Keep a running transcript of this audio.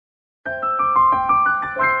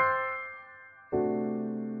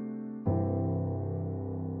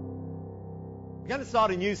We're going to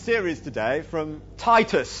start a new series today from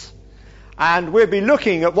Titus, and we'll be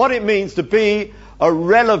looking at what it means to be a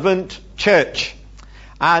relevant church.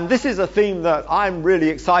 And this is a theme that I'm really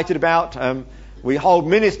excited about. We hold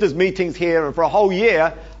ministers' meetings here, and for a whole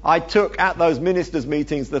year I took at those ministers'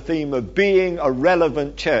 meetings the theme of being a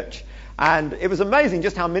relevant church. And it was amazing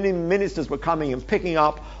just how many ministers were coming and picking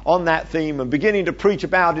up on that theme and beginning to preach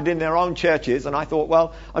about it in their own churches. And I thought,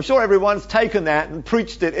 well, I'm sure everyone's taken that and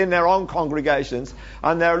preached it in their own congregations.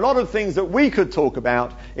 And there are a lot of things that we could talk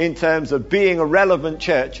about in terms of being a relevant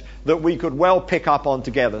church that we could well pick up on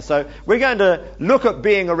together. So we're going to look at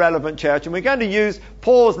being a relevant church, and we're going to use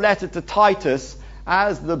Paul's letter to Titus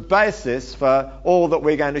as the basis for all that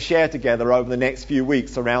we're going to share together over the next few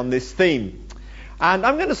weeks around this theme. And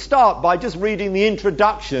I'm going to start by just reading the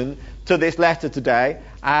introduction to this letter today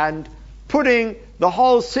and putting the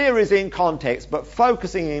whole series in context, but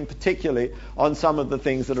focusing in particularly on some of the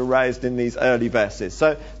things that are raised in these early verses.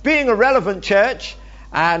 So, being a relevant church,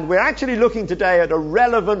 and we're actually looking today at a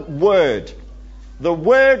relevant word. The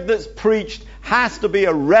word that's preached has to be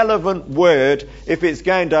a relevant word if it's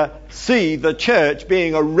going to see the church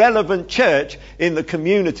being a relevant church in the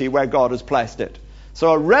community where God has placed it.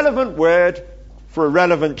 So a relevant word for a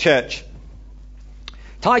relevant church.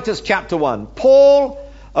 Titus chapter 1. Paul,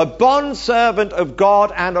 a bondservant of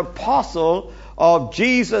God and apostle of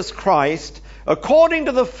Jesus Christ, according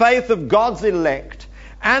to the faith of God's elect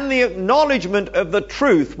and the acknowledgement of the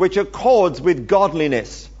truth which accords with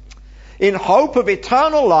godliness, in hope of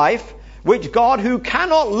eternal life, which God, who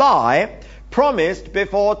cannot lie, promised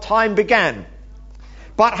before time began,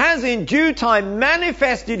 but has in due time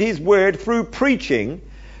manifested his word through preaching,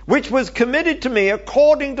 which was committed to me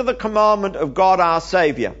according to the commandment of God our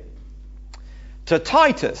Saviour. To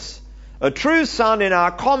Titus, a true son in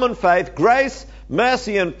our common faith, grace,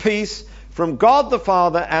 mercy and peace from God the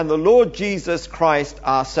Father and the Lord Jesus Christ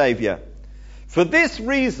our Saviour. For this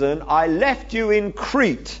reason I left you in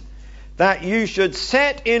Crete, that you should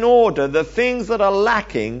set in order the things that are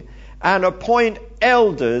lacking and appoint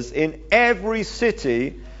elders in every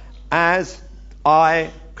city as I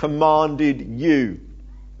commanded you.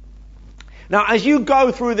 Now, as you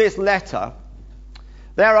go through this letter,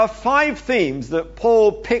 there are 5 themes that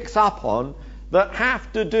Paul picks up on that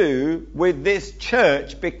have to do with this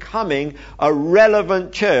church becoming a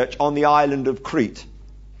relevant church on the island of Crete.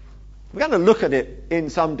 We're going to look at it in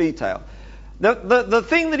some detail. The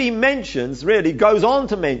thing that he mentions really goes on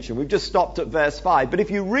to mention, we've just stopped at verse 5, but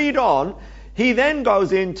if you read on, he then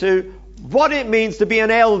goes into what it means to be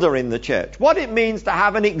an elder in the church, what it means to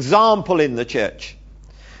have an example in the church.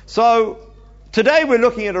 So, today we're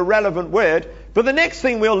looking at a relevant word, but the next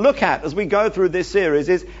thing we'll look at as we go through this series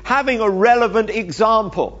is having a relevant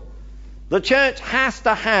example. The church has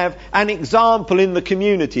to have an example in the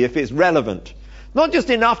community if it's relevant. Not just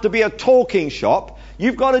enough to be a talking shop,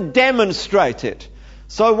 you've got to demonstrate it.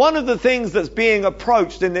 So one of the things that's being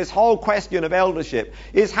approached in this whole question of eldership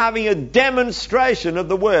is having a demonstration of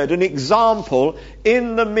the word, an example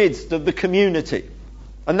in the midst of the community.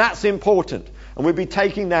 And that's important. And we'll be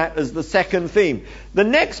taking that as the second theme. The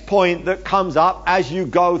next point that comes up as you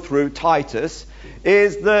go through Titus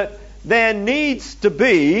is that there needs to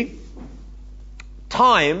be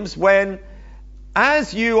times when,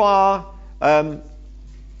 as you are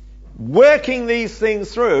working these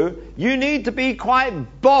things through, you need to be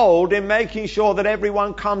quite bold in making sure that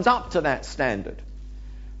everyone comes up to that standard.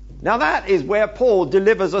 Now that is where Paul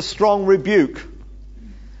delivers a strong rebuke.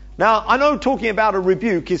 Now, I know talking about a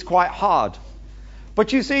rebuke is quite hard.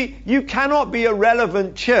 But you see, you cannot be a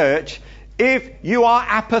relevant church if you are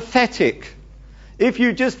apathetic. If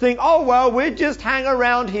you just think, oh, well, we'll just hang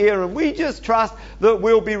around here and we just trust that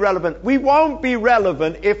we'll be relevant. We won't be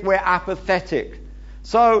relevant if we're apathetic.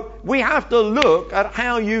 So we have to look at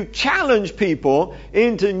how you challenge people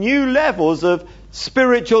into new levels of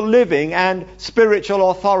spiritual living and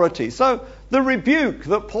spiritual authority. So the rebuke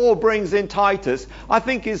that Paul brings in Titus, I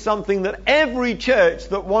think, is something that every church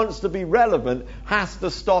that wants to be relevant has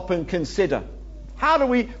to stop and consider. How do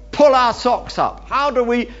we pull our socks up? How do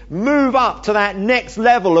we move up to that next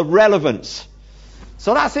level of relevance?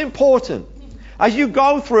 So that's important. As you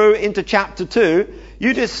go through into chapter 2,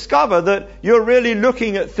 you discover that you're really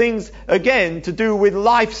looking at things, again, to do with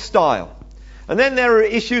lifestyle. And then there are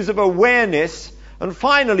issues of awareness. And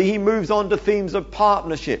finally, he moves on to themes of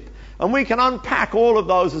partnership. And we can unpack all of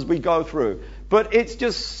those as we go through. But it's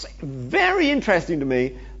just very interesting to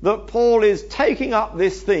me that Paul is taking up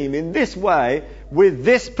this theme in this way with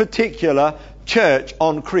this particular church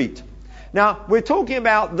on Crete. Now, we're talking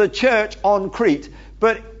about the church on Crete,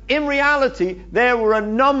 but in reality, there were a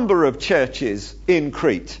number of churches in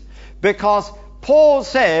Crete, because Paul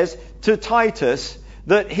says to Titus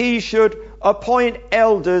that he should appoint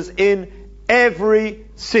elders in every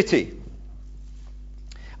city.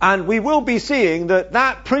 And we will be seeing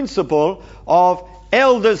that principle of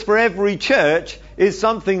elders for every church is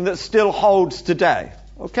something that still holds today.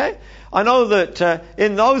 Okay? I know that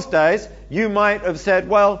in those days you might have said,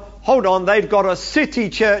 well, hold on, they've got a city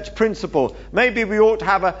church principle. Maybe we ought to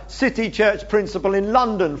have a city church principle in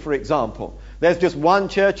London, for example. There's just one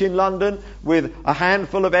church in London with a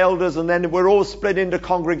handful of elders, and then we're all split into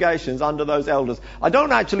congregations under those elders. I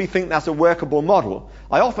don't actually think that's a workable model.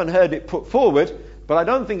 I often heard it put forward, but I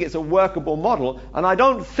don't think it's a workable model, and I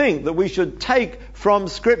don't think that we should take from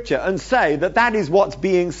Scripture and say that that is what's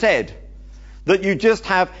being said. That you just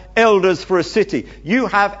have elders for a city. You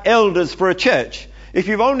have elders for a church. If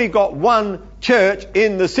you've only got one church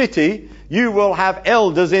in the city, you will have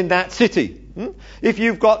elders in that city. If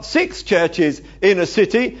you've got 6 churches in a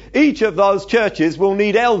city, each of those churches will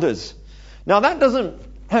need elders. Now that doesn't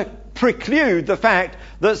preclude the fact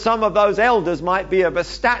that some of those elders might be of a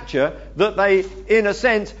stature that they, in a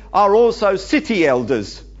sense, are also city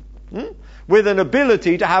elders. With an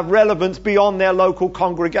ability to have relevance beyond their local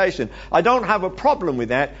congregation. I don't have a problem with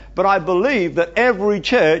that, but I believe that every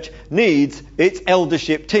church needs its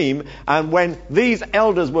eldership team, and when these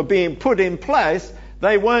elders were being put in place,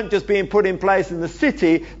 they weren't just being put in place in the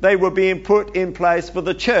city, they were being put in place for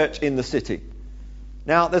the church in the city.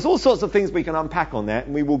 Now, there's all sorts of things we can unpack on that,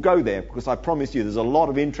 and we will go there, because I promise you there's a lot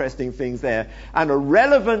of interesting things there. And a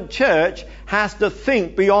relevant church has to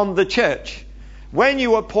think beyond the church. When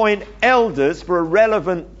you appoint elders for a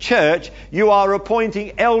relevant church, you are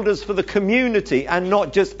appointing elders for the community and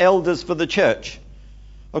not just elders for the church.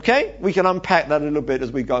 Okay? We can unpack that a little bit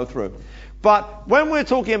as we go through. But when we're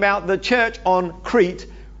talking about the church on Crete,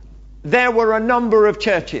 there were a number of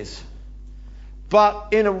churches. But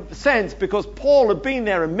in a sense, because Paul had been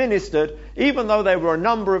there and ministered, even though there were a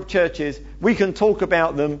number of churches, we can talk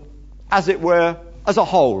about them, as it were, as a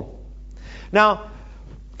whole. Now,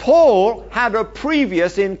 Paul had a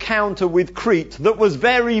previous encounter with Crete that was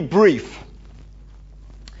very brief.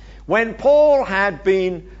 When Paul had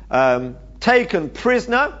been taken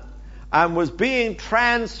prisoner and was being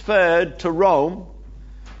transferred to Rome,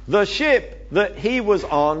 the ship that he was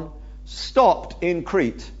on stopped in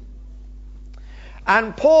Crete.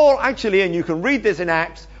 And Paul actually, and you can read this in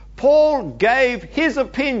Acts, Paul gave his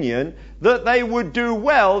opinion that they would do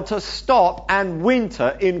well to stop and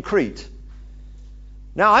winter in Crete.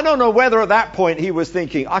 Now, I don't know whether at that point he was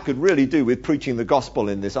thinking, I could really do with preaching the gospel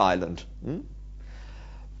in this island.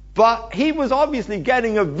 But he was obviously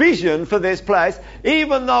getting a vision for this place,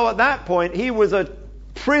 even though at that point he was a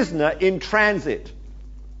prisoner in transit.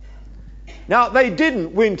 Now, they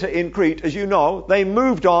didn't winter in Crete, as you know. They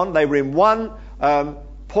moved on. They were in one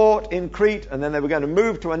port in Crete, and then they were going to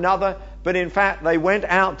move to another. But in fact, they went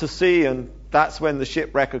out to sea, and that's when the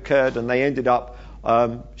shipwreck occurred, and they ended up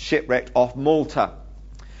shipwrecked off Malta.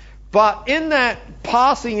 But in that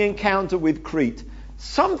passing encounter with Crete,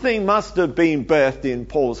 something must have been birthed in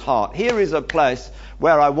Paul's heart. Here is a place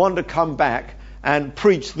where I want to come back and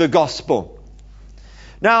preach the gospel.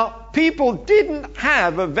 Now, people didn't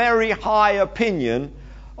have a very high opinion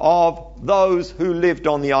of those who lived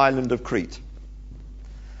on the island of Crete.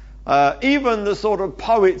 Even the sort of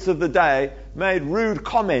poets of the day made rude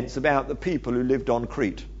comments about the people who lived on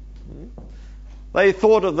Crete. They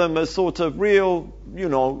thought of them as sort of real,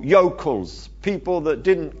 yokels, people that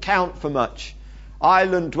didn't count for much,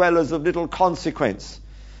 island dwellers of little consequence.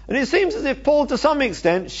 And it seems as if Paul, to some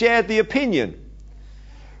extent, shared the opinion.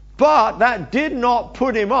 But that did not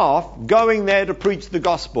put him off going there to preach the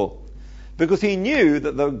gospel, because he knew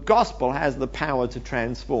that the gospel has the power to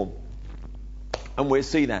transform. And we'll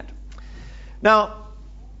see that. Now,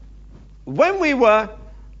 when we were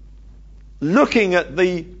looking at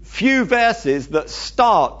the few verses that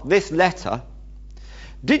start this letter,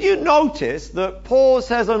 did you notice that Paul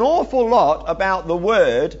says an awful lot about the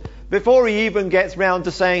word before he even gets round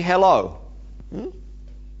to saying hello?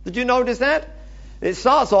 Did you notice that? It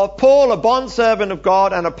starts off, Paul, a bondservant of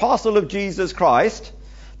God and apostle of Jesus Christ.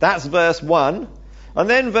 That's verse 1. And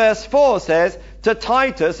then verse 4 says, to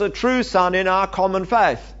Titus, a true son in our common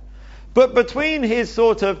faith. But between his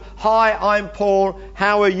sort of, hi, I'm Paul,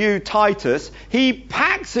 how are you, Titus, he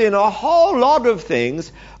packs in a whole lot of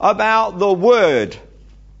things about the word.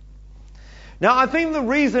 Now, I think the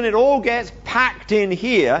reason it all gets packed in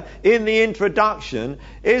here in the introduction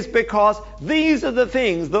is because these are the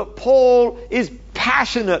things that Paul is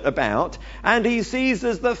passionate about, and he sees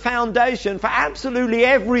as the foundation for absolutely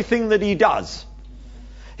everything that he does.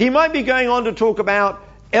 He might be going on to talk about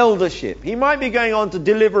eldership. He might be going on to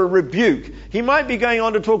deliver a rebuke. He might be going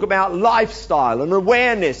on to talk about lifestyle and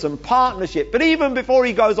awareness and partnership. But even before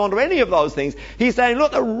he goes on to any of those things, he's saying,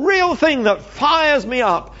 look, the real thing that fires me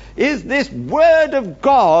up is this word of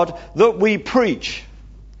God that we preach.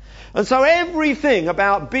 And so everything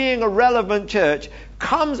about being a relevant church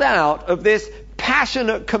comes out of this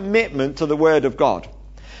passionate commitment to the word of God.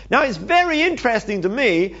 Now, it's very interesting to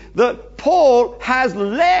me that Paul has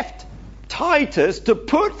left Titus to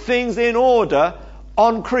put things in order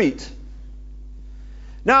on Crete.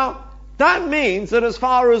 Now, that means that as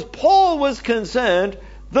far as Paul was concerned,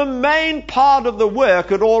 the main part of the work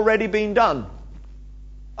had already been done.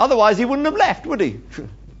 Otherwise, he wouldn't have left, would he?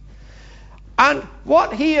 And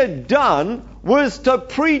what he had done was to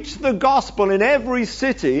preach the gospel in every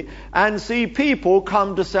city and see people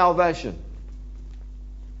come to salvation.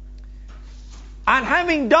 And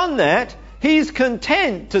having done that, he's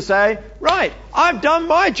content to say, right, I've done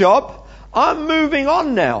my job, I'm moving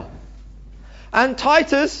on now. And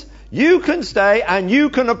Titus, you can stay and you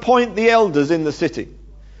can appoint the elders in the city.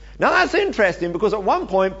 Now that's interesting, because at one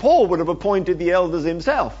point Paul would have appointed the elders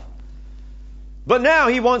himself. But now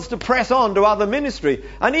he wants to press on to other ministry.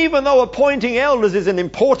 And even though appointing elders is an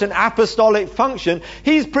important apostolic function,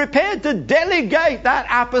 he's prepared to delegate that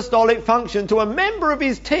apostolic function to a member of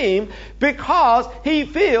his team, because he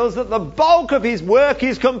feels that the bulk of his work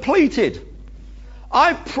is completed.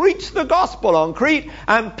 I've preached the gospel on Crete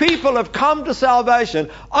and people have come to salvation.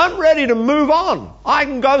 I'm ready to move on. I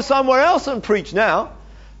can go somewhere else and preach now.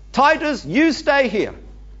 Titus, you stay here.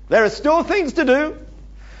 There are still things to do.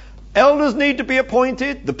 Elders need to be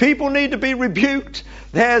appointed. The people need to be rebuked.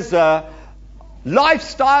 There's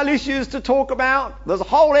lifestyle issues to talk about. There's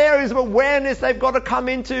whole areas of awareness they've got to come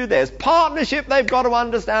into. There's partnership they've got to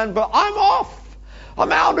understand. But I'm off.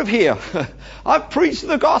 I'm out of here. I've preached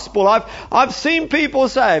the gospel. I've seen people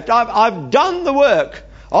saved. I've done the work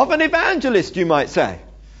of an evangelist, you might say.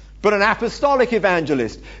 But an apostolic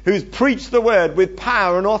evangelist who's preached the word with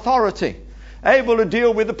power and authority. Able to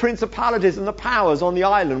deal with the principalities and the powers on the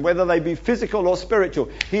island, whether they be physical or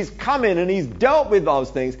spiritual. He's come in and he's dealt with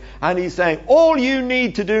those things, and he's saying, all you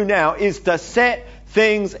need to do now is to set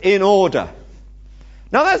things in order.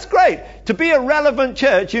 Now that's great. To be a relevant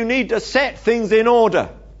church, you need to set things in order.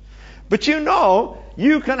 But you know,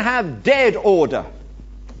 you can have dead order.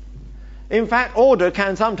 In fact, order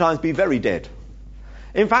can sometimes be very dead.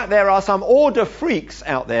 In fact, there are some order freaks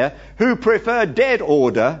out there who prefer dead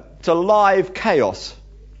order to live chaos.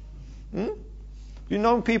 You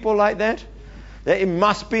know people like that? It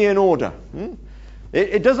must be in order.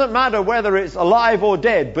 It doesn't matter whether it's alive or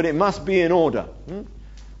dead, but it must be in order.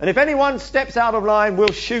 And if anyone steps out of line,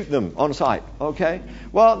 we'll shoot them on sight. Okay?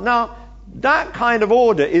 Well, now, that kind of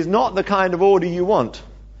order is not the kind of order you want.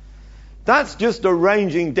 That's just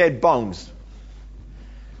arranging dead bones.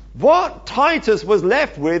 What Titus was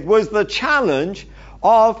left with was the challenge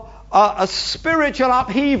of a spiritual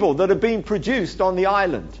upheaval that had been produced on the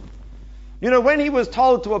island. You know, when he was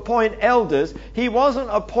told to appoint elders, he wasn't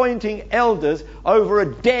appointing elders over a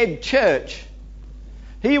dead church.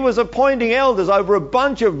 He was appointing elders over a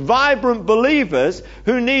bunch of vibrant believers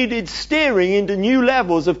who needed steering into new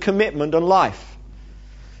levels of commitment and life.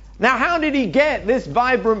 Now, how did he get this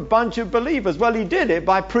vibrant bunch of believers? Well, he did it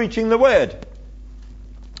by preaching the word.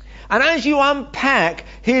 And as you unpack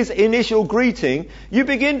his initial greeting, you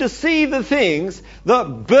begin to see the things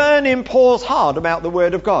that burn in Paul's heart about the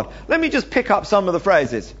Word of God. Let me just pick up some of the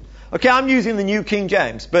phrases. Okay, I'm using the New King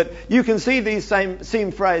James, but you can see these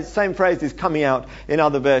same phrases coming out in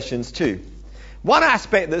other versions too. One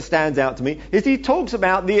aspect that stands out to me is he talks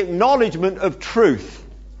about the acknowledgement of truth.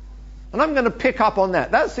 And I'm going to pick up on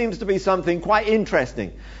that. That seems to be something quite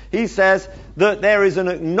interesting. He says that there is an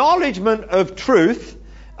acknowledgement of truth.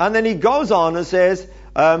 And then he goes on and says,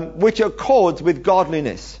 which accords with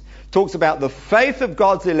godliness. Talks about the faith of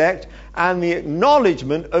God's elect and the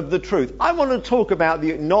acknowledgement of the truth. I want to talk about the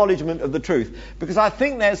acknowledgement of the truth, because I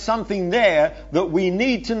think there's something there that we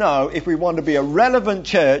need to know if we want to be a relevant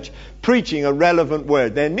church preaching a relevant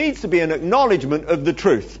word. There needs to be an acknowledgement of the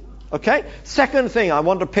truth. Okay? Second thing I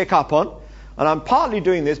want to pick up on, and I'm partly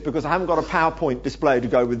doing this because I haven't got a PowerPoint display to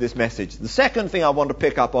go with this message. The second thing I want to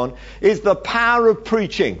pick up on is the power of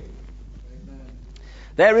preaching. Amen.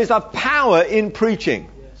 There is a power in preaching.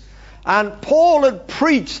 Yes. And Paul had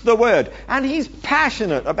preached the word, and he's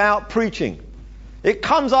passionate about preaching. It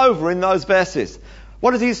comes over in those verses.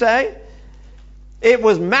 What does he say? It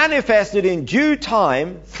was manifested in due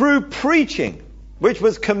time through preaching, which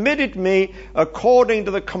was committed to me according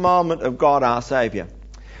to the commandment of God our Saviour.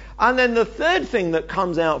 And then the third thing that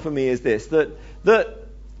comes out for me is this, that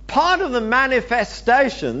part of the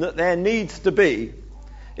manifestation that there needs to be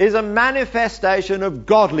is a manifestation of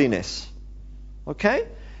godliness. Okay?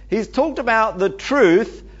 He's talked about the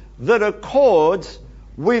truth that accords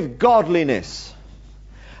with godliness.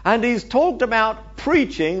 And he's talked about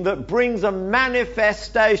preaching that brings a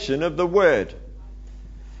manifestation of the Word.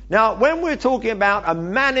 Now, when we're talking about a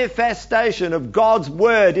manifestation of God's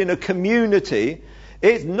Word in a community,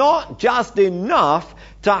 it's not just enough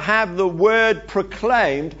to have the Word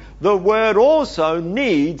proclaimed. The Word also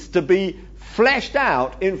needs to be fleshed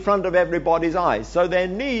out in front of everybody's eyes. So there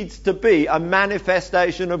needs to be a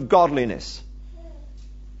manifestation of godliness.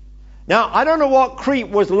 Now, I don't know what Crete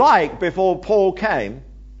was like before Paul came,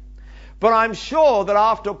 but I'm sure that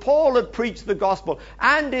after Paul had preached the gospel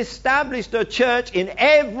and established a church in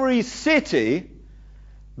every city,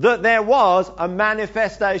 that there was a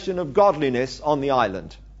manifestation of godliness on the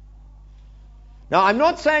island. Now, I'm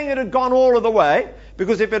not saying it had gone all of the way,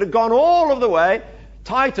 because if it had gone all of the way,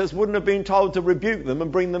 Titus wouldn't have been told to rebuke them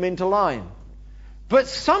and bring them into line. But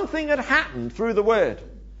something had happened through the Word.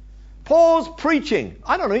 Paul's preaching,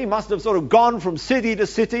 I don't know, he must have sort of gone from city to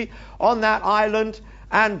city on that island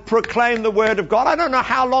and proclaimed the Word of God. I don't know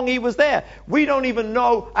how long he was there. We don't even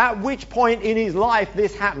know at which point in his life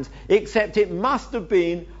this happens, except it must have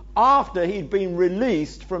been after he'd been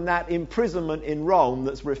released from that imprisonment in Rome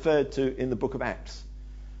that's referred to in the book of Acts.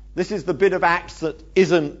 This is the bit of Acts that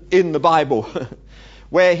isn't in the Bible,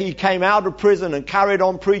 where he came out of prison and carried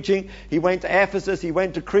on preaching. He went to Ephesus, he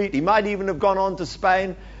went to Crete, he might even have gone on to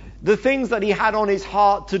Spain. The things that he had on his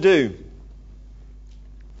heart to do.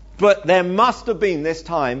 But there must have been this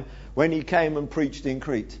time when he came and preached in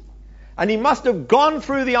Crete. And he must have gone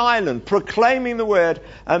through the island proclaiming the Word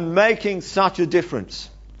and making such a difference.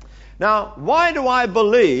 Now, why do I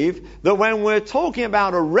believe that when we're talking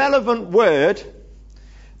about a relevant word,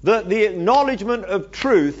 that the acknowledgement of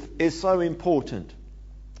truth is so important?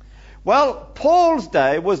 Well, Paul's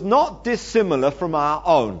day was not dissimilar from our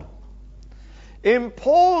own. In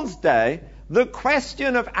Paul's day, the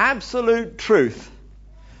question of absolute truth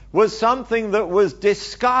was something that was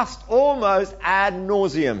discussed almost ad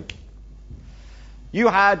nauseum. You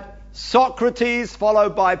had Socrates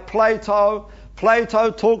followed by Plato. Plato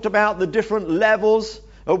talked about the different levels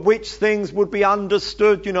at which things would be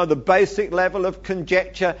understood. You know, the basic level of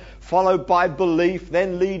conjecture, followed by belief,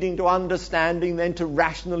 then leading to understanding, then to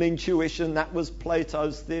rational intuition. That was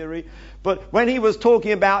Plato's theory. But when he was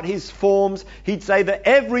talking about his forms, he'd say that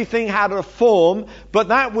everything had a form, but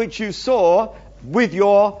that which you saw with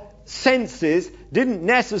your senses didn't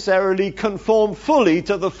necessarily conform fully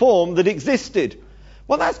to the form that existed.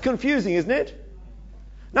 Well, that's confusing, isn't it?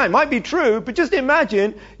 Now, it might be true, but just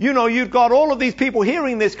imagine, you've got all of these people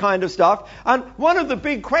hearing this kind of stuff, and one of the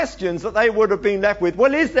big questions that they would have been left with,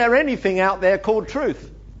 well, is there anything out there called truth?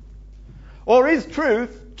 Or is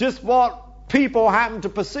truth just what people happen to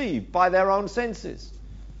perceive by their own senses?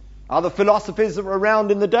 Other philosophies that were around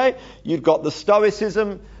in the day, you've got the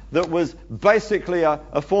Stoicism, that was basically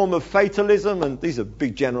a form of fatalism, and these are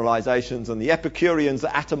big generalizations, and the Epicureans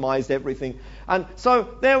that atomized everything. And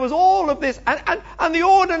so there was all of this, and the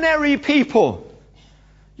ordinary people.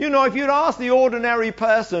 If you'd ask the ordinary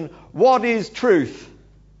person, what is truth?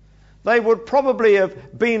 They would probably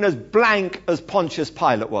have been as blank as Pontius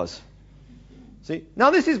Pilate was. See? Now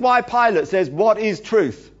this is why Pilate says, what is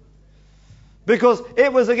truth? Because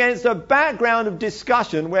it was against a background of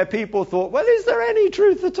discussion where people thought, well, is there any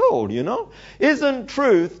truth at all, Isn't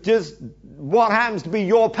truth just what happens to be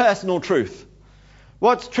your personal truth?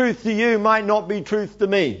 What's truth to you might not be truth to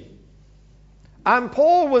me. And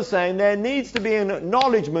Paul was saying there needs to be an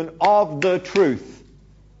acknowledgement of the truth.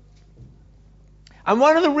 And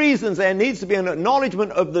one of the reasons there needs to be an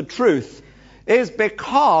acknowledgement of the truth is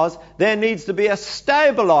because there needs to be a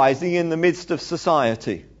stabilizing in the midst of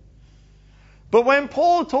society. But when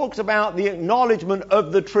Paul talks about the acknowledgement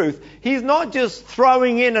of the truth, he's not just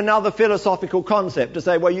throwing in another philosophical concept to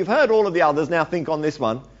say, well, you've heard all of the others, now think on this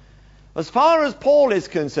one. As far as Paul is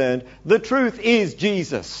concerned, the truth is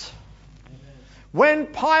Jesus. Amen. When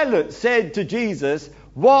Pilate said to Jesus,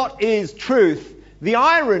 what is truth? The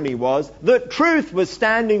irony was that truth was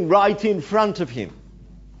standing right in front of him.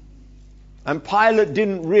 And Pilate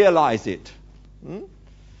didn't realize it. And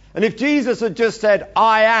if Jesus had just said,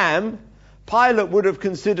 I am, Pilate would have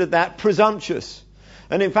considered that presumptuous.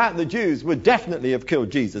 And in fact, the Jews would definitely have killed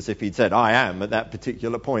Jesus if he'd said, I am, at that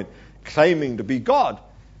particular point, claiming to be God.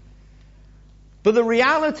 But the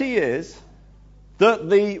reality is that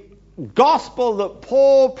the gospel that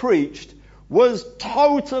Paul preached was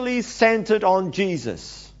totally centered on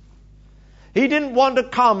Jesus. He didn't want to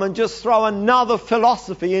come and just throw another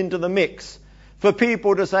philosophy into the mix for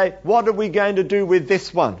people to say, what are we going to do with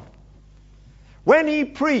this one? When he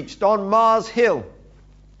preached on Mars Hill,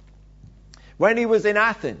 when he was in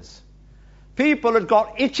Athens, people had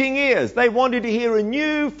got itching ears. They wanted to hear a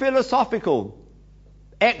new philosophical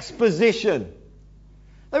exposition.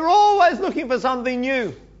 They were always looking for something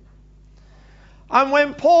new. And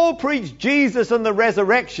when Paul preached Jesus and the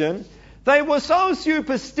resurrection, they were so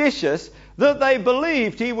superstitious that they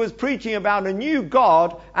believed he was preaching about a new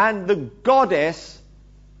God and the goddess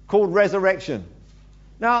called resurrection.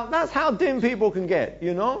 Now, that's how dim people can get,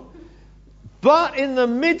 you know. But in the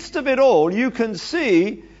midst of it all, you can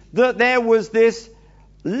see that there was this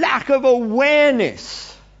lack of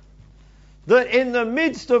awareness that in the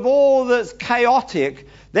midst of all that's chaotic,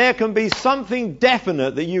 there can be something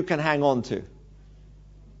definite that you can hang on to.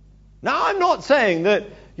 Now, I'm not saying that,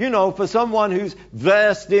 you know, for someone who's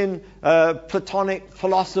versed in Platonic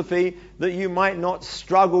philosophy, that you might not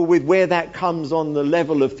struggle with where that comes on the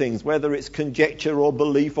level of things, whether it's conjecture or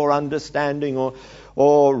belief or understanding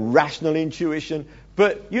or rational intuition.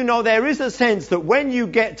 But, you know, there is a sense that when you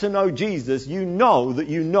get to know Jesus, you know that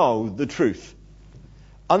you know the truth.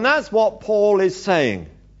 And that's what Paul is saying.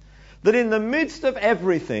 That in the midst of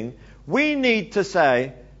everything, we need to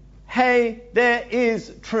say, hey, there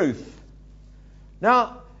is truth.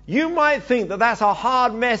 Now, you might think that that's a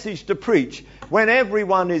hard message to preach when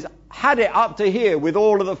everyone has had it up to here with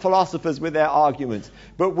all of the philosophers with their arguments.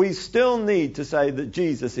 But we still need to say that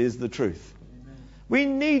Jesus is the truth. Amen. We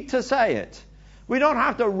need to say it. We don't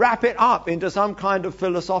have to wrap it up into some kind of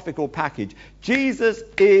philosophical package. Jesus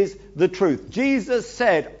is the truth. Jesus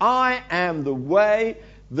said, I am the way,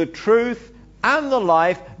 the truth, and the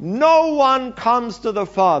life. No one comes to the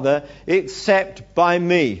Father except by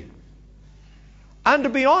me. And to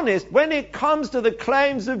be honest, when it comes to the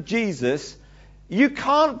claims of Jesus, you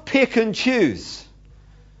can't pick and choose.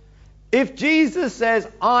 If Jesus says,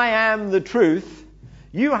 I am the truth,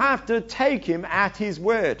 you have to take him at his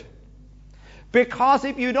word. Because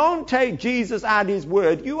if you don't take Jesus at his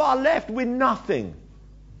word, you are left with nothing.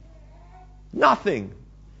 Nothing.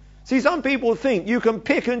 See, some people think you can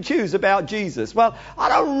pick and choose about Jesus. Well, I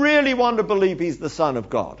don't really want to believe he's the Son of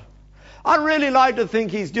God. I'd really like to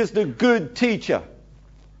think he's just a good teacher.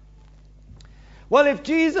 Well, if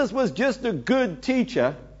Jesus was just a good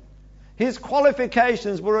teacher, his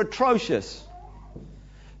qualifications were atrocious.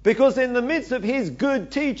 Because in the midst of his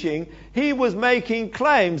good teaching, he was making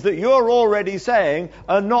claims that you're already saying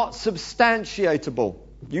are not substantiatable.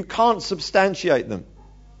 You can't substantiate them.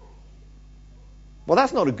 Well,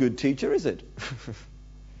 that's not a good teacher, is it?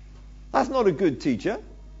 That's not a good teacher.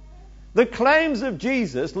 The claims of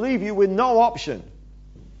Jesus leave you with no option.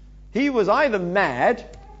 He was either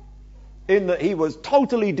mad, in that he was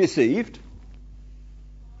totally deceived,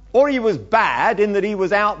 or he was bad in that he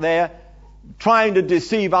was out there trying to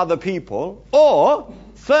deceive other people, or,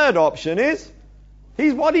 third option is,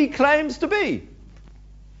 he's what he claims to be.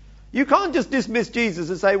 You can't just dismiss Jesus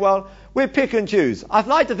and say, well, we'll pick and choose. I'd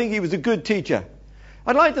like to think he was a good teacher.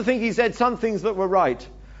 I'd like to think he said some things that were right.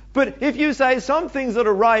 But if you say some things that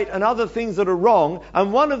are right and other things that are wrong,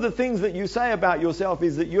 and one of the things that you say about yourself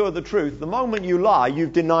is that you're the truth, the moment you lie,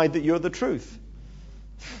 you've denied that you're the truth.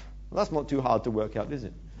 Well, that's not too hard to work out, is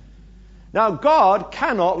it? Now, God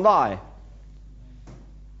cannot lie.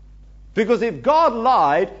 Because if God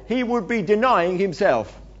lied, he would be denying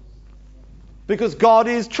himself. Because God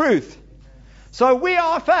is truth. So we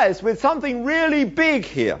are faced with something really big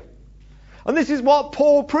here. And this is what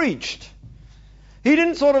Paul preached. He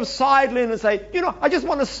didn't sort of sidle in and say, I just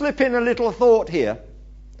want to slip in a little thought here,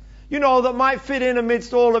 that might fit in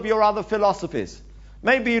amidst all of your other philosophies.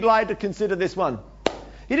 Maybe you'd like to consider this one.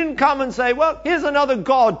 He didn't come and say, well, here's another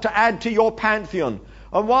God to add to your pantheon.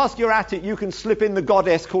 And whilst you're at it, you can slip in the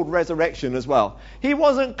goddess called resurrection as well. He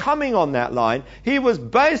wasn't coming on that line. He was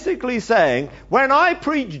basically saying, when I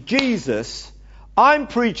preach Jesus, I'm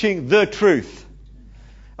preaching the truth.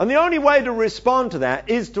 And the only way to respond to that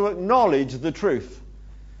is to acknowledge the truth.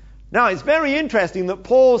 Now, it's very interesting that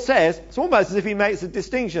Paul says, it's almost as if he makes a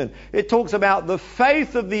distinction. It talks about the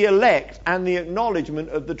faith of the elect and the acknowledgement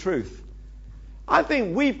of the truth. I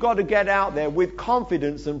think we've got to get out there with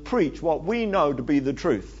confidence and preach what we know to be the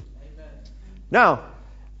truth. Amen. Now,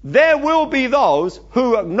 there will be those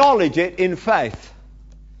who acknowledge it in faith.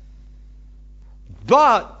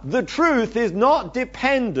 But the truth is not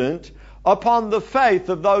dependent upon the faith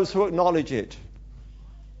of those who acknowledge it.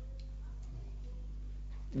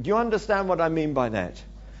 Do you understand what I mean by that?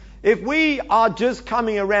 If we are just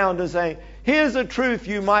coming around and saying, here's a truth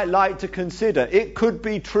you might like to consider, it could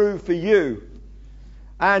be true for you,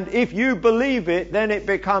 and if you believe it, then it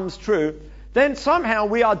becomes true, then somehow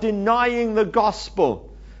we are denying the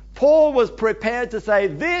gospel. Paul was prepared to say,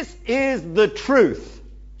 this is the truth.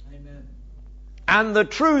 Amen. And the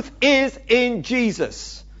truth is in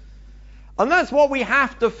Jesus. And that's what we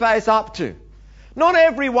have to face up to. Not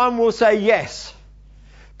everyone will say yes.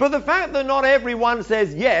 But the fact that not everyone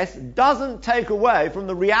says yes doesn't take away from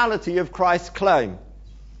the reality of Christ's claim.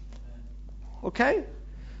 Okay?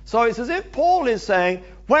 So it's as if Paul is saying,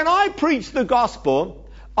 when I preach the gospel,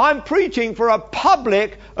 I'm preaching for a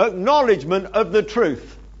public acknowledgement of the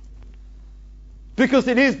truth. Because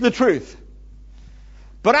it is the truth.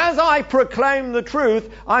 But as I proclaim the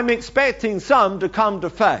truth, I'm expecting some to come to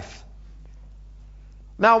faith.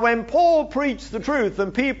 Now, when Paul preached the truth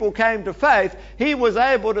and people came to faith, he was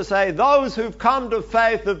able to say, those who've come to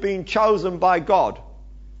faith have been chosen by God.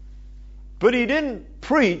 But he didn't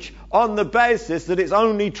preach on the basis that it's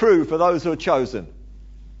only true for those who are chosen.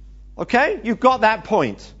 Okay? You've got that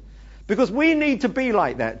point. Because we need to be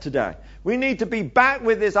like that today. We need to be back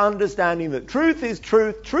with this understanding that truth is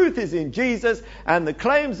truth, truth is in Jesus, and the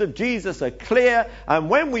claims of Jesus are clear. And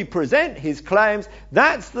when we present his claims,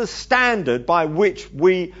 that's the standard by which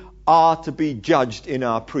we are to be judged in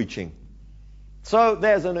our preaching. So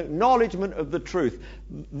there's an acknowledgement of the truth.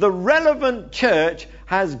 The relevant church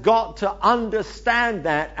has got to understand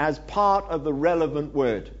that as part of the relevant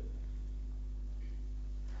word.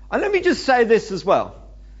 And let me just say this as well,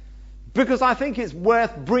 because I think it's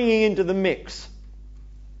worth bringing into the mix.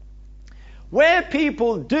 Where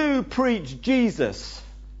people do preach Jesus,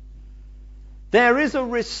 there is a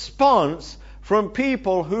response from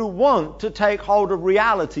people who want to take hold of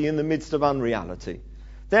reality in the midst of unreality.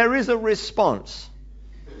 There is a response.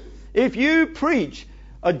 If you preach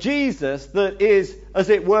a Jesus that is, as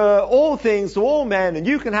it were, all things to all men, and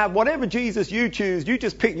you can have whatever Jesus you choose, you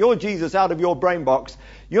just pick your Jesus out of your brain box,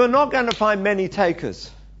 you're not going to find many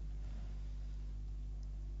takers.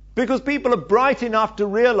 Because people are bright enough to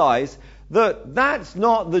realize that that's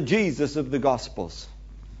not the Jesus of the Gospels.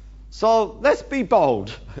 So let's be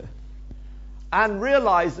bold and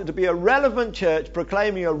realize that to be a relevant church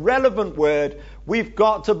proclaiming a relevant word, we've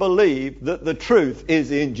got to believe that the truth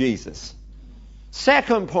is in Jesus.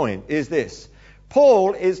 Second point is this.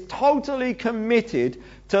 Paul is totally committed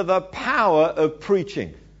to the power of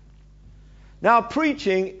preaching. Now,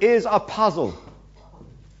 preaching is a puzzle.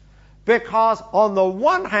 Because on the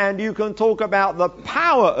one hand, you can talk about the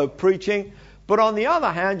power of preaching, but on the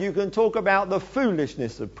other hand, you can talk about the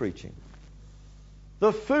foolishness of preaching.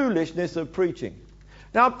 The foolishness of preaching.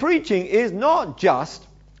 Now, preaching is not just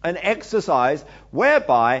an exercise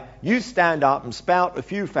whereby you stand up and spout a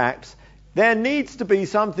few facts. There needs to be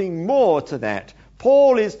something more to that.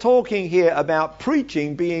 Paul is talking here about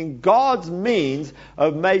preaching being God's means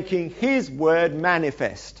of making his word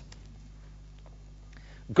manifest.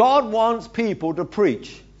 God wants people to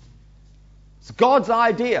preach. It's God's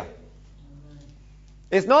idea.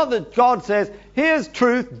 It's not that God says, here's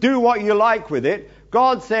truth, do what you like with it.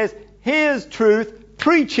 God says, here's truth,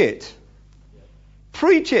 preach it.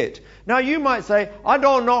 Preach it. Now you might say, I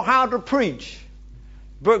don't know how to preach.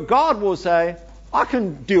 But God will say, I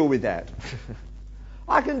can deal with that.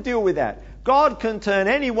 I can deal with that. God can turn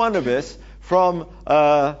any one of us from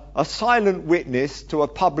a silent witness to a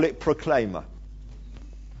public proclaimer.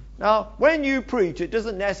 Now, when you preach, it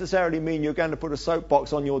doesn't necessarily mean you're going to put a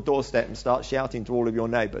soapbox on your doorstep and start shouting to all of your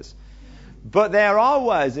neighbours. But there are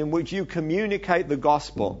ways in which you communicate the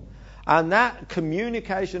gospel. And that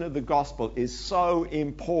communication of the gospel is so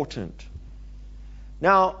important.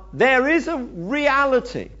 Now, there is a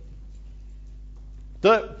reality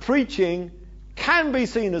that preaching can be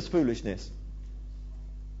seen as foolishness.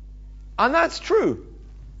 And that's true.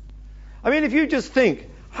 I mean, if you just think,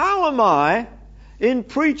 how am I, in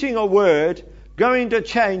preaching a word, going to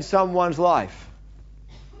change someone's life?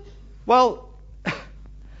 Well,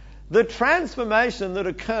 the transformation that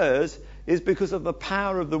occurs is because of the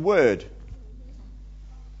power of the word.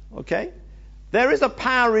 Okay? There is a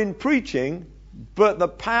power in preaching, but the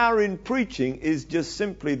power in preaching is just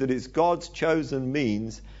simply that it's God's chosen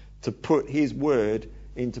means to put his word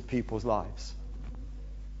into people's lives.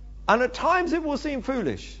 And at times it will seem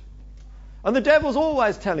foolish. And the devil's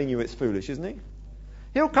always telling you it's foolish, isn't he?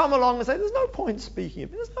 He'll come along and say, there's no point speaking.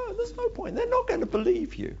 There's no point. They're not going to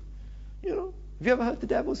believe you. You know, have you ever heard the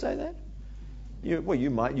devil say that? You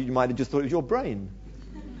might have just thought it was your brain.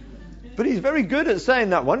 But he's very good at saying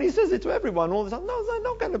that one. He says it to everyone all the time. No, they're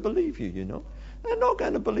not going to believe you, you know. They're not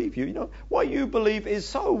going to believe you. You know, what you believe is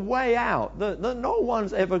so way out that no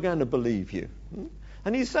one's ever going to believe you.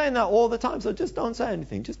 And he's saying that all the time. So just don't say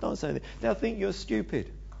anything. Just don't say anything. They'll think you're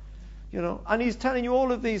stupid. and he's telling you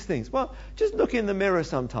all of these things. Well, just look in the mirror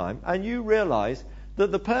sometime and you realize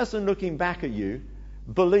that the person looking back at you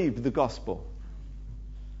believed the gospel.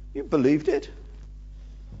 You believed it.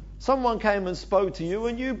 Someone came and spoke to you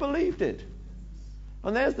and you believed it.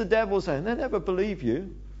 And there's the devil saying, they never believe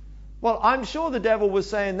you. Well, I'm sure the devil was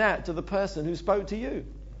saying that to the person who spoke to you.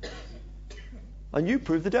 And you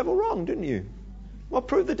proved the devil wrong, didn't you? Well,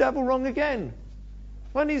 prove the devil wrong again.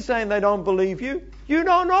 When he's saying they don't believe you, you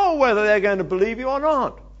don't know whether they're going to believe you or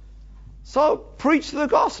not. So preach the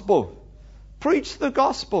gospel. Preach the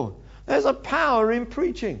gospel. There's a power in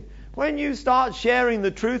preaching. When you start sharing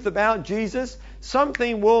the truth about Jesus,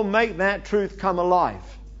 something will make that truth come alive.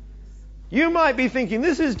 You might be thinking,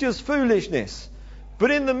 this is just foolishness.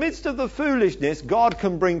 But in the midst of the foolishness, God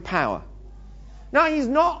can bring power. Now, he's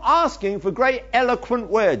not asking for great eloquent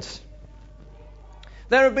words.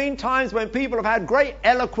 There have been times when people have had great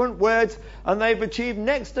eloquent words and they've achieved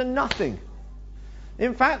next to nothing.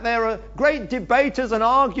 In fact, there are great debaters and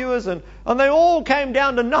arguers and they all came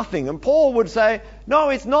down to nothing. And Paul would say, no,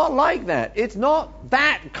 it's not like that. It's not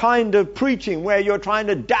that kind of preaching where you're trying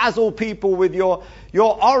to dazzle people with your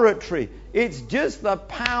oratory. It's just the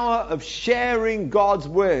power of sharing God's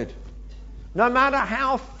word. No matter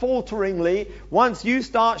how falteringly, once you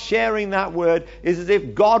start sharing that word, it's as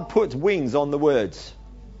if God puts wings on the words.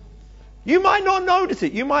 You might not notice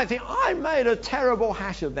it. You might think, I made a terrible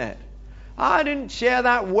hash of that. I didn't share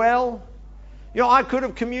that well. I could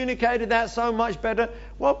have communicated that so much better.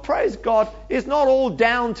 Well, praise God, it's not all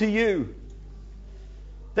down to you.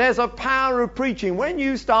 There's a power of preaching. When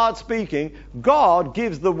you start speaking, God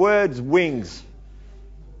gives the words wings.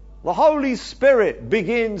 The Holy Spirit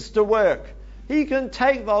begins to work. He can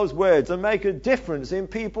take those words and make a difference in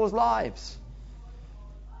people's lives.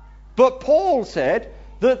 But Paul said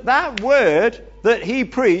that word that he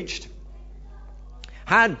preached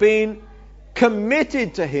had been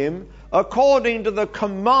committed to him according to the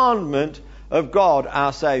commandment of God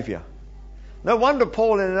our Saviour. No wonder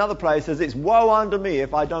Paul in another place says, it's woe unto me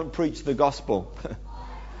if I don't preach the gospel.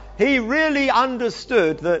 He really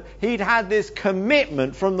understood that he'd had this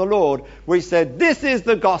commitment from the Lord which said, this is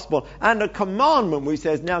the gospel, and a commandment which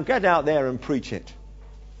says, now get out there and preach it.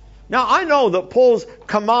 Now, I know that Paul's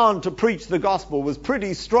command to preach the gospel was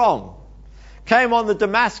pretty strong. Came on the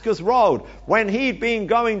Damascus road when he'd been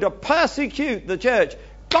going to persecute the church.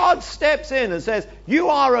 God steps in and says, you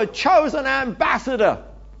are a chosen ambassador.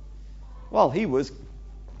 Well, he was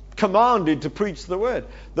commanded to preach the word.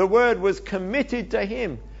 The word was committed to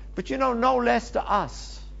him. But no less to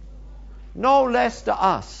us. No less to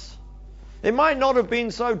us. It might not have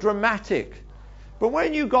been so dramatic. But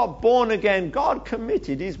when you got born again, God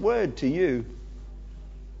committed his word to you.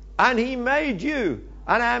 And he made you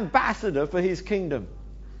an ambassador for his kingdom.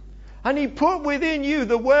 And he put within you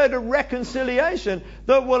the word of reconciliation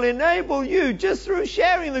that will enable you, just through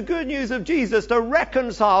sharing the good news of Jesus, to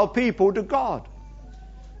reconcile people to God.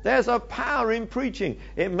 There's a power in preaching.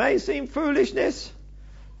 It may seem foolishness,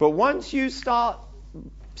 but once you start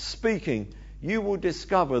speaking, you will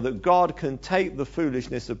discover that God can take the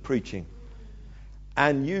foolishness of preaching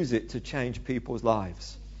and use it to change people's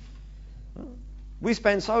lives. We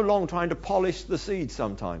spend so long trying to polish the seed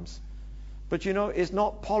sometimes. But it's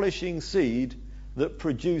not polishing seed that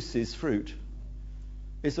produces fruit.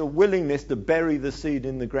 It's a willingness to bury the seed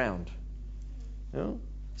in the ground.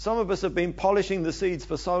 Some of us have been polishing the seeds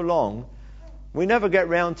for so long, we never get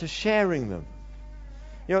round to sharing them.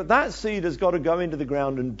 That seed has got to go into the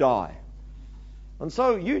ground and die. And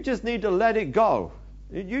so you just need to let it go.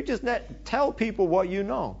 You just tell people what you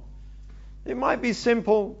know. It might be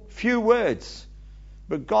simple, few words,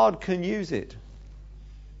 but God can use it.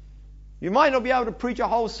 You might not be able to preach a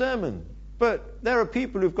whole sermon, but there are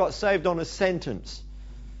people who've got saved on a sentence.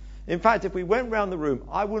 In fact, if we went round the room,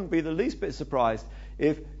 I wouldn't be the least bit surprised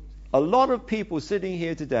if a lot of people sitting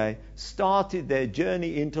here today started their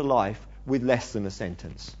journey into life with less than a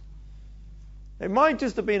sentence. It might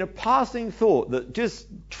just have been a passing thought that just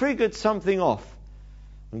triggered something off.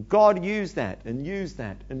 And God used that and used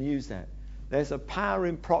that and used that. There's a power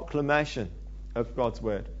in proclamation of God's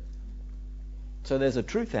word. So there's a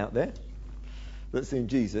truth out there that's in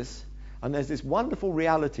Jesus. And there's this wonderful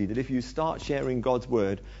reality that if you start sharing God's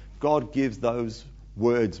word, God gives those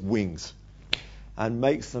words wings and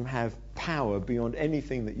makes them have power beyond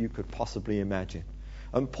anything that you could possibly imagine.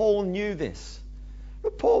 And Paul knew this.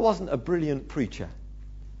 But Paul wasn't a brilliant preacher.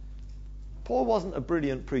 Paul wasn't a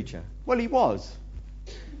brilliant preacher. Well, he was.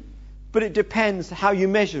 But it depends how you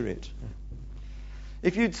measure it.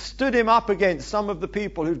 if you'd stood him up against some of the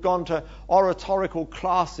people who'd gone to oratorical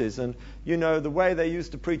classes, and the way they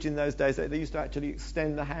used to preach in those days, they used to actually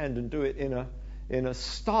extend the hand and do it in a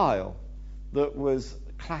style that was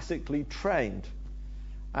classically trained.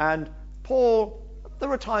 And Paul, there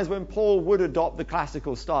were times when Paul would adopt the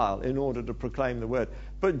classical style in order to proclaim the word.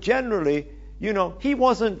 But generally, he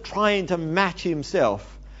wasn't trying to match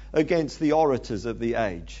himself against the orators of the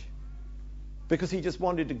age, because he just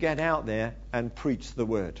wanted to get out there and preach the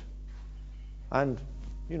word. And,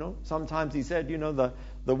 sometimes he said,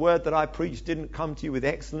 the word that I preached didn't come to you with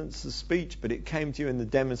excellence of speech, but it came to you in the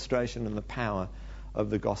demonstration and the power of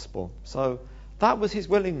the gospel. So that was his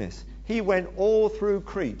willingness. He went all through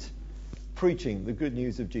Crete preaching the good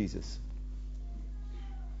news of Jesus.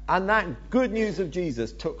 And that good news of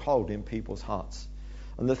Jesus took hold in people's hearts.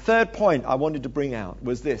 And the third point I wanted to bring out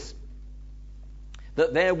was this: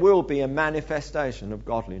 that there will be a manifestation of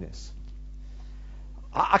godliness.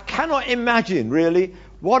 I cannot imagine really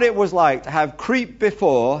what it was like to have Crete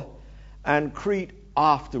before and Crete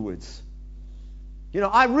afterwards.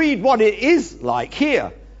 I read what it is like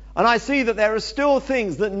here, and I see that there are still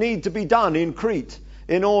things that need to be done in Crete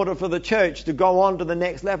in order for the church to go on to the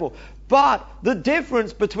next level. But the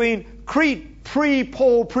difference between Crete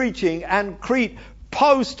pre-Paul preaching and Crete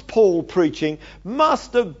post-Paul preaching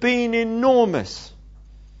must have been enormous.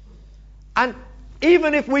 And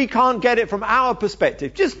even if we can't get it from our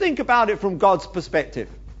perspective, just think about it from God's perspective.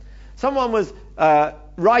 Someone was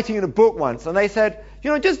writing in a book once, and they said,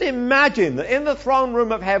 just imagine that in the throne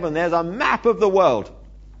room of heaven there's a map of the world.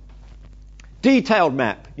 Detailed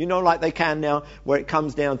map, like they can now, where it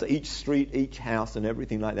comes down to each street, each house and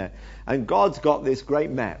everything like that. And God's got this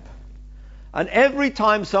great map. And every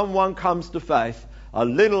time someone comes to faith, a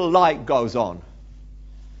little light goes on.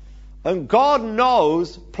 And God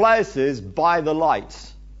knows places by the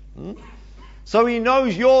lights. So he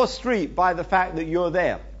knows your street by the fact that you're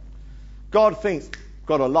there. God thinks,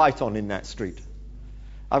 got a light on in that street.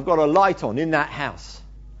 I've got a light on in that house.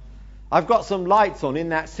 I've got some lights on in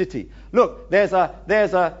that city. Look, there's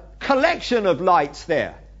a collection of lights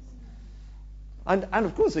there. And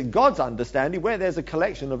of course, in God's understanding, where there's a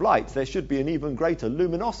collection of lights, there should be an even greater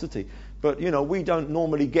luminosity. But, we don't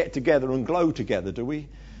normally get together and glow together, do we?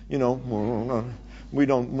 We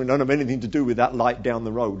don't have anything to do with that light down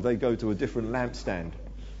the road. They go to a different lampstand.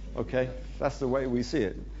 Okay? That's the way we see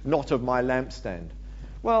it. Not of my lampstand.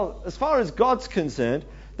 Well, as far as God's concerned,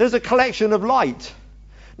 there's a collection of light.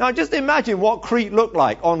 Now, just imagine what Crete looked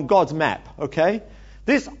like on God's map, okay?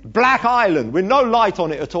 This black island with no light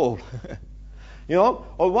on it at all. At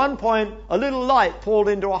one point, a little light pulled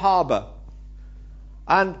into a harbour.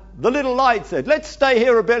 And the little light said, let's stay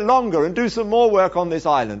here a bit longer and do some more work on this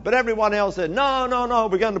island. But everyone else said, no,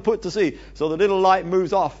 we're going to put to sea. So the little light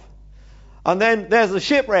moves off. And then there's a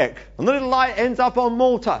shipwreck. And the little light ends up on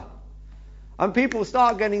Malta. And people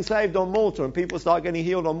start getting saved on Malta, and people start getting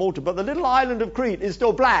healed on Malta. But the little island of Crete is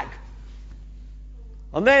still black.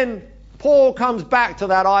 And then Paul comes back to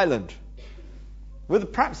that island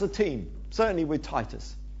with perhaps a team, certainly with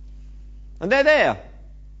Titus. And they're there.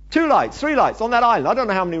 2 lights, 3 lights on that island. I don't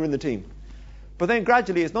know how many are in the team. But then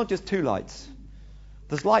gradually it's not just 2 lights.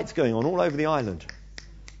 There's lights going on all over the island.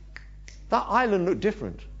 That island looked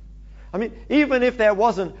different. I mean, even if there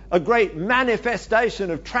wasn't a great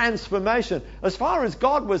manifestation of transformation, as far as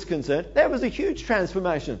God was concerned, there was a huge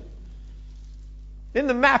transformation. In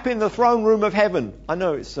the map in the throne room of heaven, I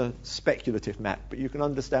know it's a speculative map, but you can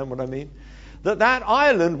understand what I mean, that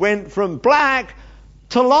island went from black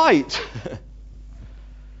to light.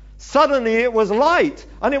 Suddenly it was light.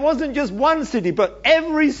 And it wasn't just one city, but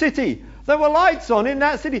every city. There were lights on in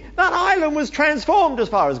that city. That island was transformed as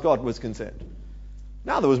far as God was concerned.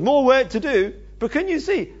 Now, there was more work to do, but can you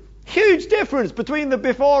see? Huge difference between the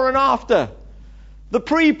before and after. The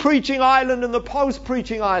pre-preaching island and the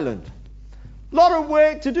post-preaching island. A lot of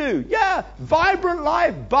work to do. Yeah, vibrant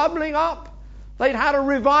life bubbling up. They'd had a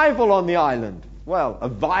revival on the island. Well, a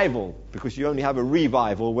vival, because you only have a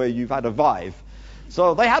revival where you've had a vive.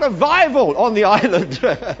 So they had a vival on the island.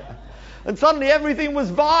 And suddenly everything was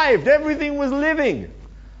vived, everything was living.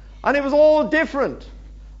 And it was all different.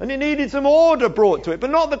 And it needed some order brought to it, but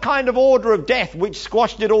not the kind of order of death which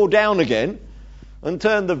squashed it all down again and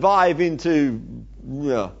turned the vive into,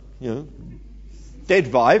 dead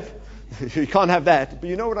vive. You can't have that. But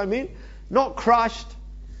you know what I mean? Not crushed.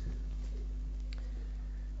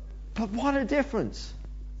 But what a difference.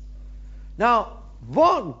 Now,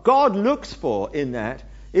 what God looks for in that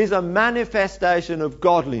is a manifestation of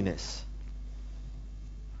godliness.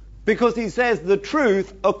 Because he says the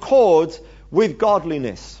truth accords with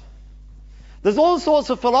godliness. There's all sorts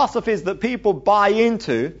of philosophies that people buy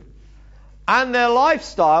into, and their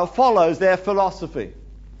lifestyle follows their philosophy.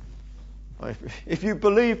 If you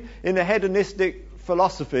believe in a hedonistic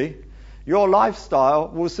philosophy, your lifestyle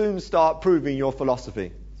will soon start proving your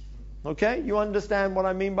philosophy. Okay? You understand what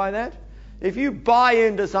I mean by that? If you buy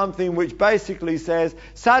into something which basically says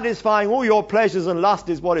satisfying all your pleasures and lust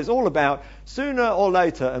is what it's all about, sooner or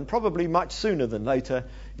later, and probably much sooner than later,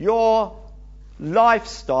 your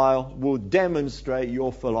lifestyle will demonstrate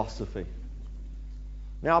your philosophy.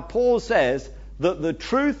 Now, Paul says that the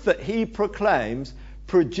truth that he proclaims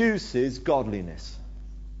produces godliness.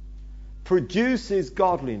 Produces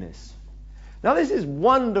godliness. Now, this is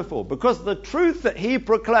wonderful because the truth that he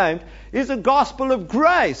proclaimed is a gospel of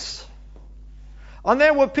grace. And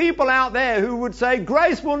there were people out there who would say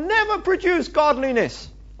grace will never produce godliness.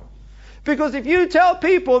 Because if you tell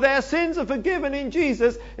people their sins are forgiven in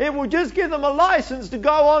Jesus, it will just give them a license to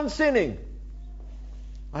go on sinning.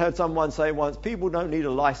 I heard someone say once, people don't need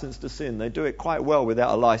a license to sin. They do it quite well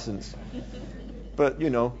without a license. But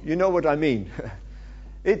you know what I mean.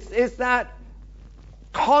 It's that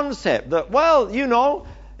concept that, well,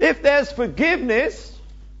 if there's forgiveness,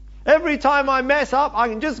 every time I mess up, I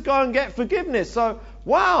can just go and get forgiveness. So,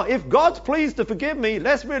 wow, if God's pleased to forgive me,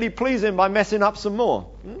 let's really please Him by messing up some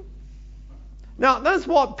more. Now, that's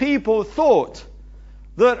what people thought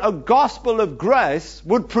that a gospel of grace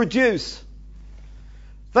would produce.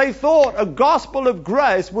 They thought a gospel of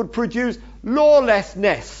grace would produce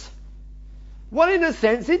lawlessness. Well, in a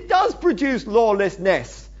sense, it does produce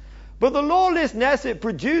lawlessness. But the lawlessness it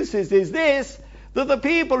produces is this, that the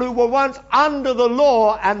people who were once under the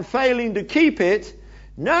law and failing to keep it,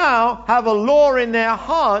 now have a law in their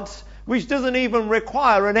hearts which doesn't even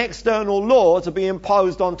require an external law to be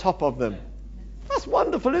imposed on top of them. That's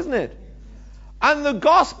wonderful, isn't it? And the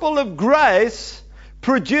gospel of grace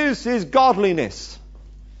produces godliness.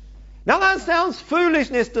 Now that sounds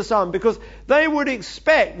foolishness to some, because they would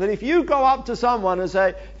expect that if you go up to someone and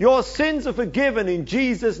say, your sins are forgiven in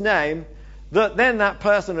Jesus' name, that then that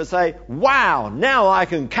person would say, wow, now I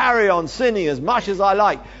can carry on sinning as much as I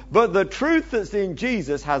like. But the truth that's in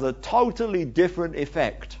Jesus has a totally different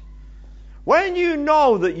effect. When you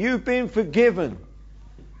know that you've been forgiven,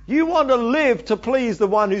 you want to live to please the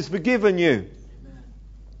one who's forgiven you.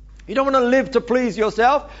 You don't want to live to please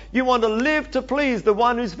yourself. You want to live to please the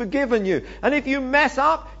one who's forgiven you. And if you mess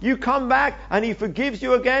up, you come back and He forgives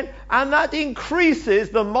you again. And that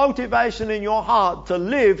increases the motivation in your heart to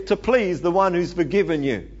live to please the one who's forgiven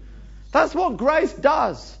you. That's what grace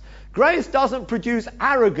does. Grace doesn't produce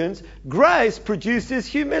arrogance. Grace produces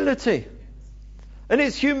humility. And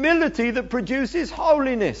it's humility that produces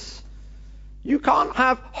holiness. You can't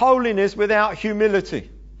have holiness without humility.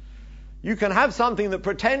 You can have something that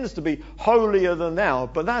pretends to be holier than thou,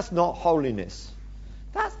 but that's not holiness.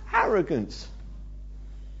 That's arrogance.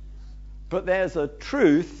 But there's a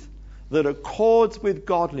truth that accords with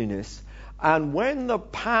godliness, and when the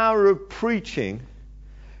power of preaching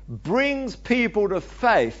brings people to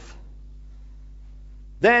faith,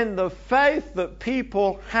 then the faith that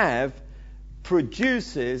people have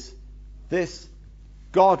produces this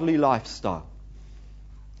godly lifestyle.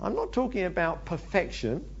 I'm not talking about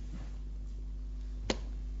perfection,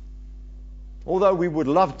 although we would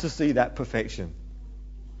love to see that perfection.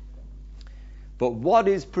 But what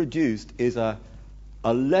is produced is a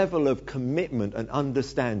level of commitment and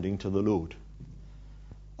understanding to the Lord.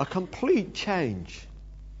 A complete change.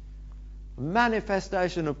 A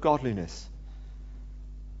manifestation of godliness.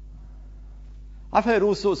 I've heard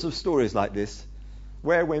all sorts of stories like this,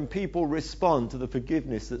 where when people respond to the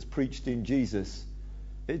forgiveness that's preached in Jesus,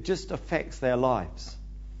 it just affects their lives.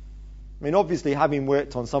 I mean, obviously, having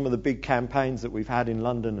worked on some of the big campaigns that we've had in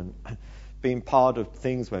London and been part of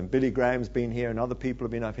things when Billy Graham's been here and other people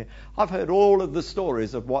have been up here, I've heard all of the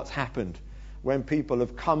stories of what's happened when people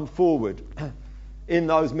have come forward in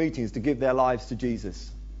those meetings to give their lives to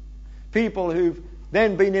Jesus. People who've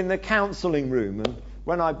then been in the counselling room, and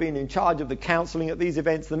when I've been in charge of the counselling at these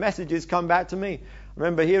events, the messages come back to me. I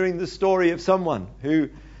remember hearing the story of someone who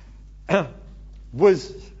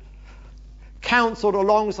was counselled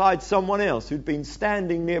alongside someone else who'd been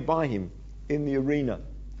standing nearby him in the arena.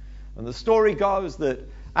 And the story goes that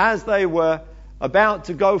as they were about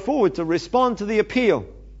to go forward to respond to the appeal,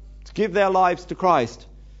 to give their lives to Christ,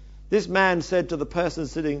 this man said to the person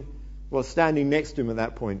standing next to him at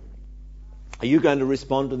that point, "Are you going to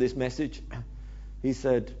respond to this message?" He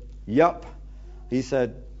said, "Yup." He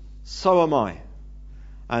said, "So am I.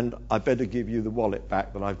 And I better give you the wallet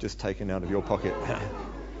back that I've just taken out of your pocket."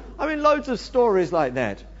 I mean, loads of stories like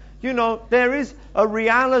that. You know, there is a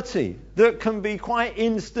reality that can be quite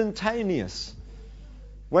instantaneous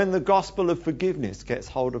when the gospel of forgiveness gets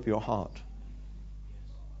hold of your heart.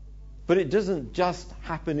 But it doesn't just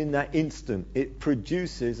happen in that instant. It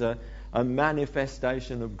produces a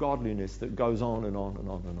manifestation of godliness that goes on and on and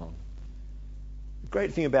on and on. The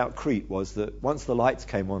great thing about Crete was that once the lights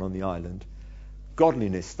came on the island,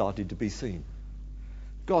 godliness started to be seen.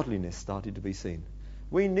 Godliness started to be seen.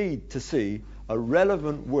 We need to see a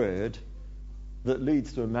relevant word that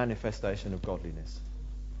leads to a manifestation of godliness.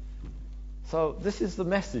 So this is the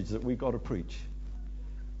message that we've got to preach.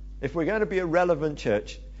 If we're going to be a relevant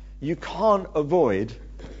church, you can't avoid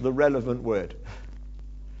the relevant word.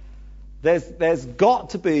 There's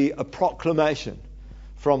got to be a proclamation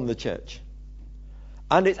from the church.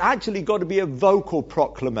 And it's actually got to be a vocal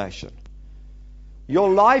proclamation.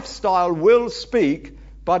 Your lifestyle will speak,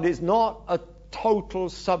 but it's not a total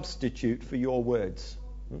substitute for your words.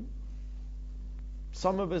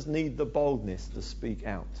 Some of us need the boldness to speak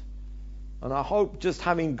out. And I hope, just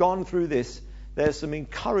having gone through this, there's some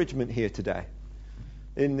encouragement here today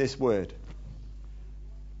in this word.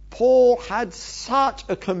 Paul had such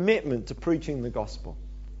a commitment to preaching the gospel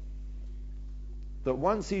that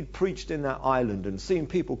once he'd preached in that island and seen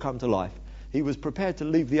people come to life, he was prepared to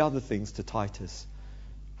leave the other things to Titus.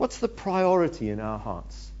 What's the priority in our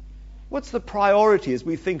hearts? What's the priority as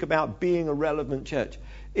we think about being a relevant church?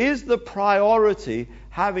 Is the priority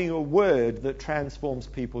having a word that transforms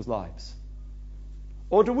people's lives?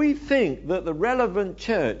 Or do we think that the relevant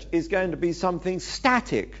church is going to be something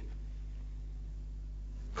static?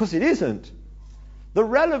 Because it isn't. The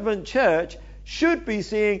relevant church should be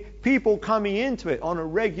seeing people coming into it on a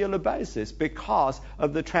regular basis because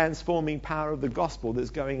of the transforming power of the gospel that's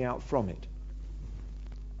going out from it.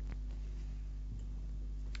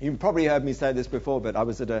 You've probably heard me say this before, but I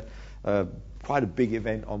was at quite a big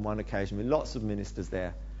event on one occasion with lots of ministers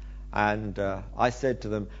there. And I said to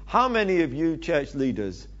them, how many of you church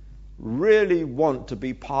leaders really want to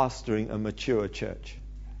be pastoring a mature church?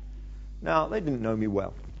 Now, they didn't know me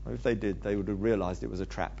well. If they did, they would have realized it was a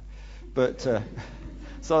trap. But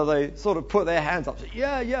so they sort of put their hands up and said,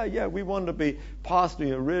 yeah, we want to be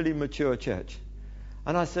pastoring a really mature church.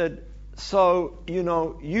 And I said, so,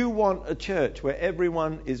 you want a church where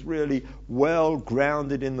everyone is really well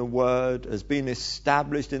grounded in the Word, has been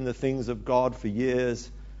established in the things of God for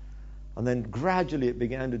years. And then gradually it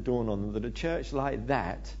began to dawn on them that a church like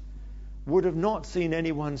that would have not seen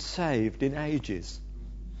anyone saved in ages.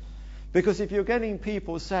 Because if you're getting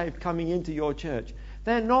people saved coming into your church,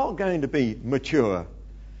 they're not going to be mature.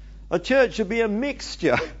 A church should be a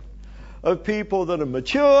mixture of people that are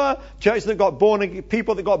mature, church that got born again,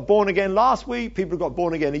 people that got born again last week, people who got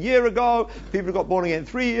born again a year ago, people who got born again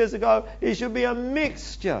 3 years ago. It should be a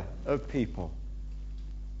mixture of people.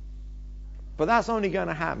 But that's only going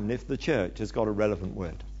to happen if the church has got a relevant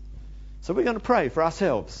word. So we're going to pray for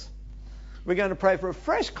ourselves. We're going to pray for a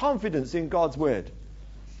fresh confidence in God's word.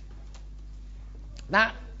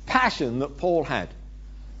 That passion that Paul had,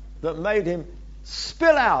 that made him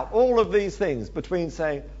spill out all of these things between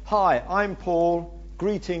saying, hi, I'm Paul,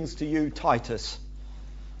 greetings to you, Titus.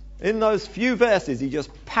 In those few verses, he just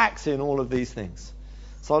packs in all of these things.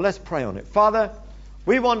 So let's pray on it. Father,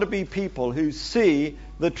 we want to be people who see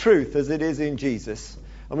the truth as it is in Jesus.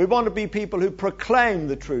 And we want to be people who proclaim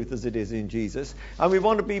the truth as it is in Jesus. And we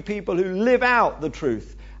want to be people who live out the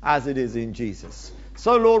truth as it is in Jesus.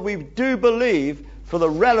 So, Lord, we do believe for the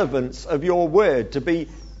relevance of your word to be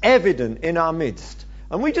evident in our midst.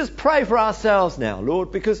 And we just pray for ourselves now,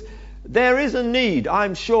 Lord, because there is a need,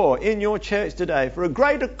 I'm sure, in your church today for a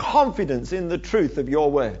greater confidence in the truth of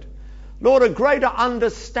your word. Lord, a greater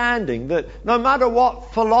understanding that no matter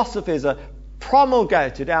what philosophies are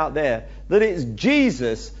promulgated out there, that it's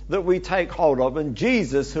Jesus that we take hold of and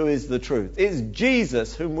Jesus who is the truth. It's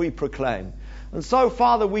Jesus whom we proclaim. And so,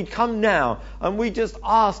 Father, we come now and we just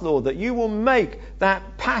ask, Lord, that you will make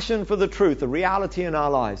that passion for the truth a reality in our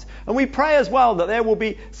lives. And we pray as well that there will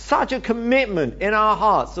be such a commitment in our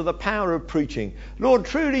hearts to the power of preaching. Lord,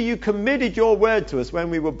 truly you committed your word to us when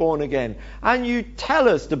we were born again. And you tell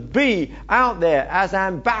us to be out there as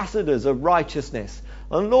ambassadors of righteousness.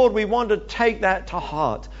 And Lord, we want to take that to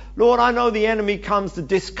heart. Lord, I know the enemy comes to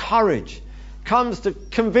discourage, comes to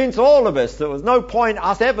convince all of us that there's no point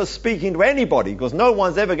us ever speaking to anybody because no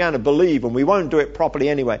one's ever going to believe and we won't do it properly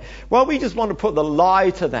anyway. Well, we just want to put the lie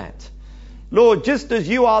to that. Lord, just as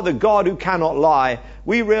you are the God who cannot lie,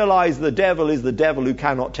 we realize the devil is the devil who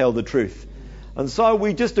cannot tell the truth. And so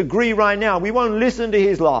we just agree right now, we won't listen to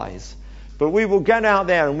his lies, but we will get out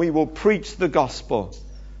there and we will preach the gospel.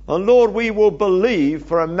 And Lord, we will believe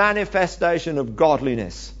for a manifestation of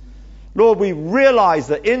godliness. Lord, we realize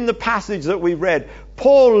that in the passage that we read,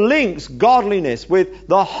 Paul links godliness with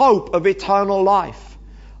the hope of eternal life.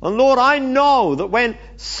 And Lord, I know that when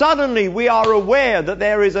suddenly we are aware that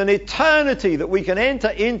there is an eternity that we can enter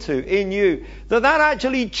into in you, that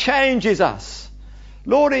actually changes us.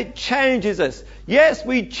 Lord, it changes us. Yes,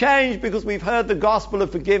 we change because we've heard the gospel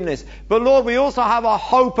of forgiveness. But Lord, we also have a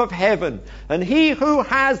hope of heaven. And he who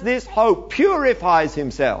has this hope purifies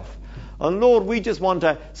himself. And Lord, we just want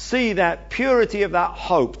to see that purity of that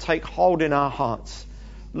hope take hold in our hearts.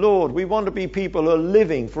 Lord, we want to be people who are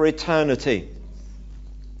living for eternity,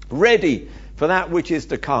 ready for that which is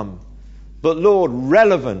to come. But Lord,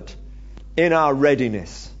 relevant in our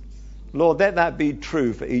readiness. Lord, let that be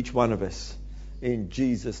true for each one of us. In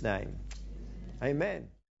Jesus' name. Amen.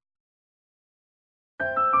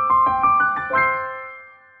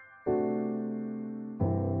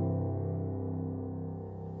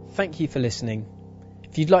 Thank you for listening.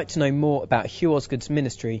 If you'd like to know more about Hugh Osgood's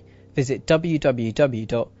ministry, visit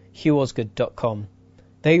www.hughosgood.com.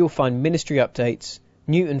 There you'll find ministry updates,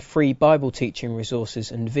 new and free Bible teaching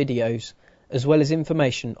resources and videos, as well as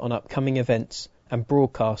information on upcoming events and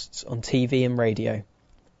broadcasts on TV and radio.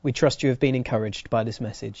 We trust you have been encouraged by this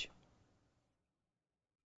message.